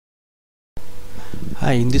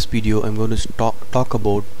Hi, in this video I'm going to talk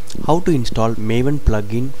about how to install Maven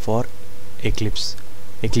plugin for Eclipse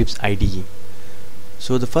IDE.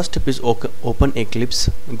 So the first step is open Eclipse,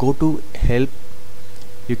 go to help,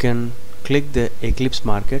 you can click the Eclipse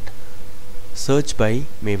market, search by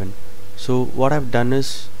Maven. So what I've done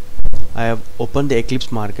is I have opened the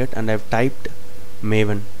Eclipse market and I've typed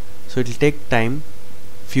Maven. So it will take time,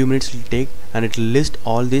 few minutes it will take, and it will list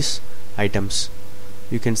all these items.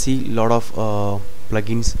 You can see a lot of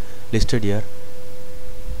plugins listed here.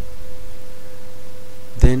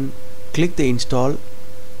 Then click the install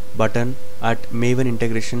button at Maven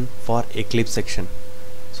Integration for Eclipse section.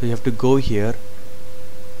 So you have to go here.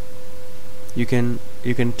 You can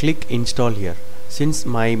click install here. Since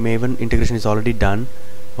my Maven integration is already done,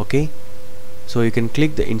 okay, so you can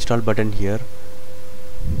click the install button here.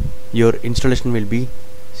 Your installation will be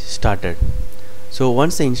started. So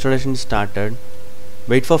once the installation is started,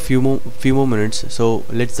 wait for few more minutes. So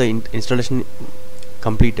let's the installation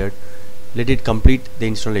completed, let it complete the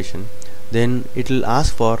installation. Then it will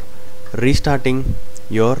ask for restarting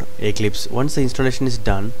your Eclipse. Once the installation is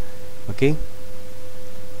done, okay,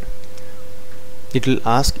 it will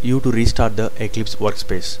ask you to restart the Eclipse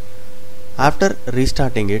workspace. After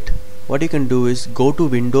restarting it, what you can do is go to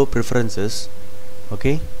window preferences.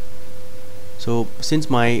 Okay, so since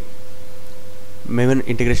my Maven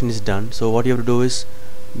integration is done, so what you have to do is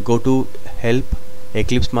go to help,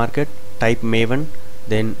 Eclipse market, type Maven,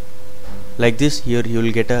 then like this here you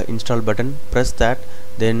will get a install button, press that,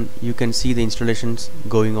 then you can see the installations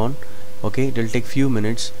going on. Okay, it will take few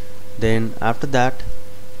minutes. Then after that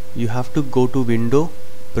you have to go to window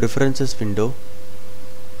preferences window.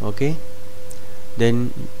 Okay,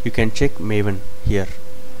 then you can check Maven here.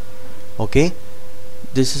 Okay,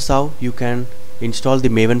 this is how you can install the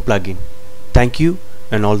Maven plugin. Thank you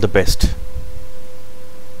and all the best.